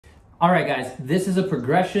All right, guys, this is a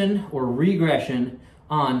progression or regression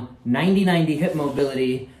on 90-90 hip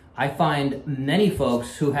mobility. I find many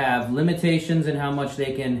folks who have limitations in how much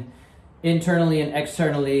they can internally and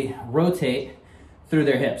externally rotate through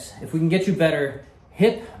their hips. If we can get you better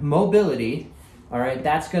hip mobility, all right,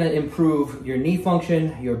 that's gonna improve your knee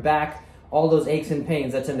function, your back, all those aches and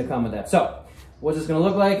pains that tend to come with that. So, what's this gonna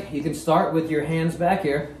look like? You can start with your hands back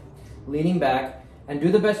here, leaning back, and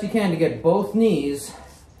do the best you can to get both knees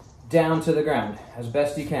down to the ground as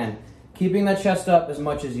best you can. Keeping that chest up as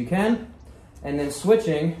much as you can, and then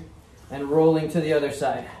switching and rolling to the other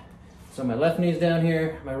side. So my left knee's down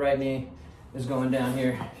here, my right knee is going down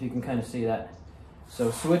here, if you can kind of see that.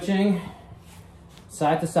 So switching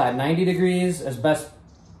side to side, 90 degrees as best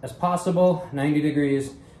as possible, 90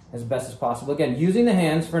 degrees as best as possible. Again, using the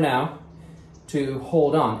hands for now to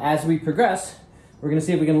hold on. As we progress, we're gonna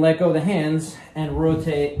see if we can let go of the hands and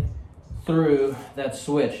rotate through that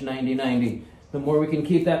switch, 90-90. The more we can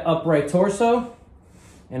keep that upright torso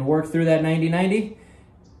and work through that 90-90,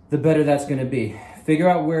 the better that's gonna be. Figure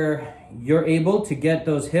out where you're able to get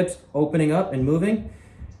those hips opening up and moving.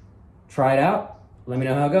 Try it out. Let me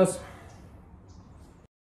know how it goes.